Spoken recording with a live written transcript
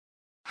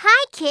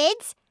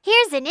kids!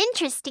 Here's an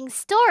interesting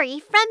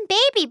story from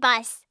Baby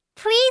Bus.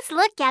 Please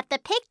look at the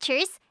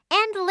pictures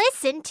and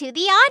listen to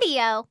the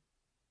audio.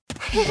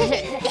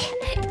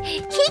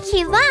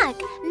 Kiki,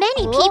 look!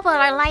 Many people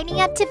are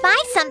lining up to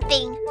buy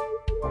something.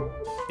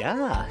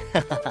 Yeah.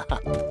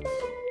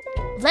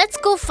 Let's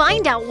go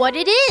find out what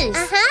it is.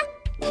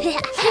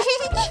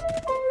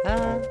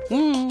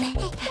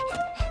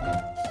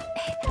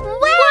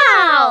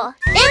 Wow!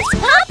 It's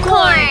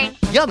popcorn!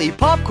 Yummy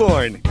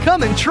popcorn!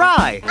 Come and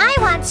try! I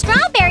want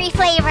strawberry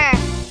flavor.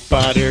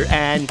 Butter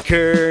and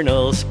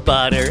kernels,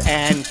 stir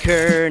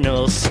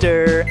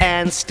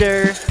and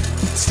stir,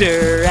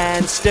 stir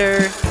and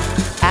stir.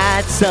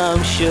 Add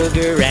some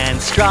sugar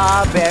and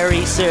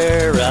strawberry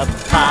syrup.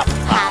 Pop,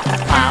 pop,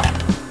 pop,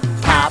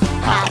 pop,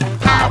 pop,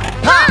 pop,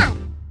 pop!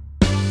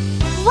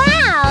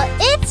 Wow,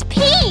 it's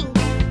pink!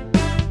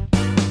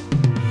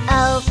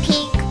 Oh,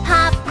 pink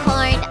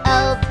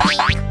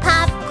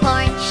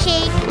popcorn,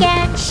 shake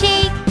and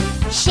shake,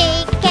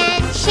 shake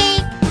and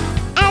shake.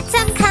 Add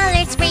some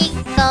colored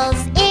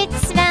sprinkles, it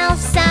smells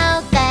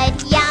so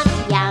good. Yum,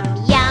 yum,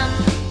 yum,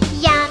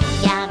 yum,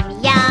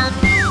 yum, yum.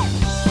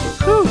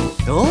 Whew.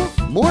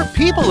 Oh, more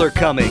people are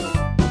coming.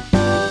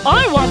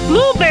 I want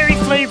blueberry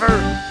flavor.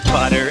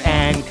 Butter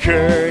and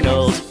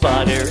kernels,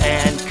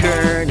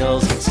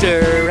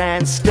 stir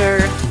and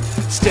stir,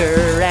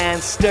 stir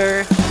and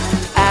stir.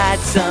 Add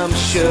some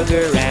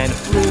sugar and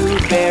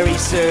blueberry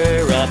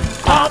syrup.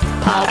 Pop,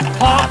 pop,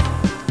 pop,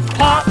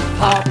 pop,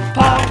 pop,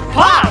 pop,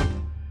 pop!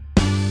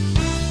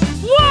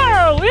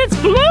 Wow, it's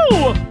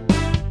blue!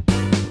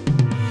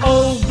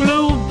 Oh,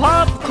 blue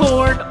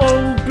popcorn,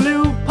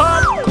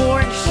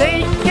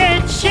 shake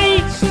and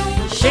shake,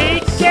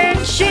 shake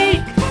and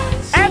shake.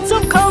 Add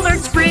some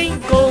colored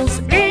sprinkles,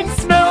 it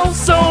smells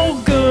so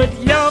good.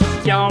 Yum,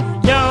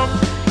 yum, yum,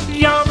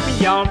 yum,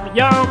 yum,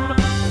 yum.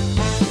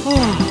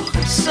 Oh,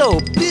 I'm so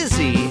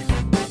busy.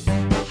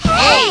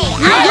 Hey,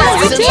 I want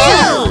some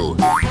too!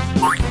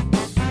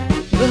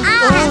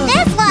 I'll have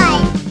this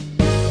one!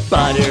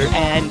 Butter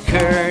and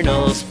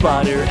kernels,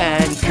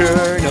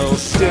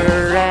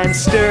 stir and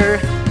stir,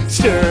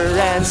 stir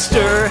and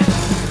stir.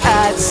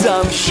 Add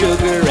some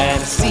sugar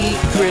and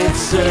secret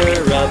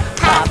syrup.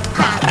 Pop,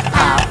 pop,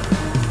 pop,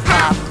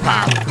 pop,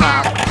 pop,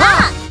 pop,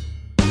 pop!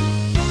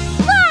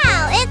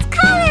 Wow, it's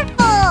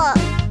colorful!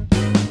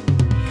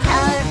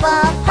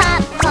 Colorful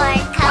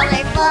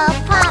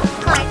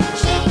popcorn.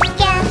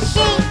 Shake and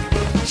shake,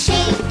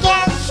 shake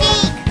and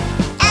shake.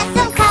 Add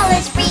some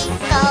color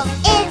sprinkles,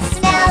 it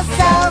smells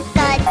so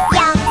good.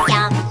 Yum,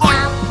 yum,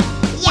 yum,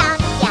 yum,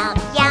 yum,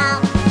 yum.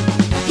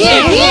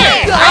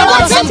 Here, I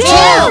want some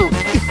too!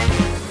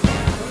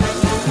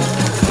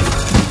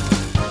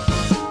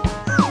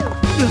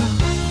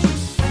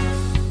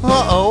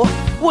 Uh-oh,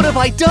 what have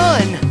I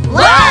done?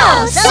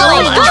 Wow,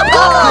 so much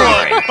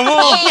popcorn! Oh.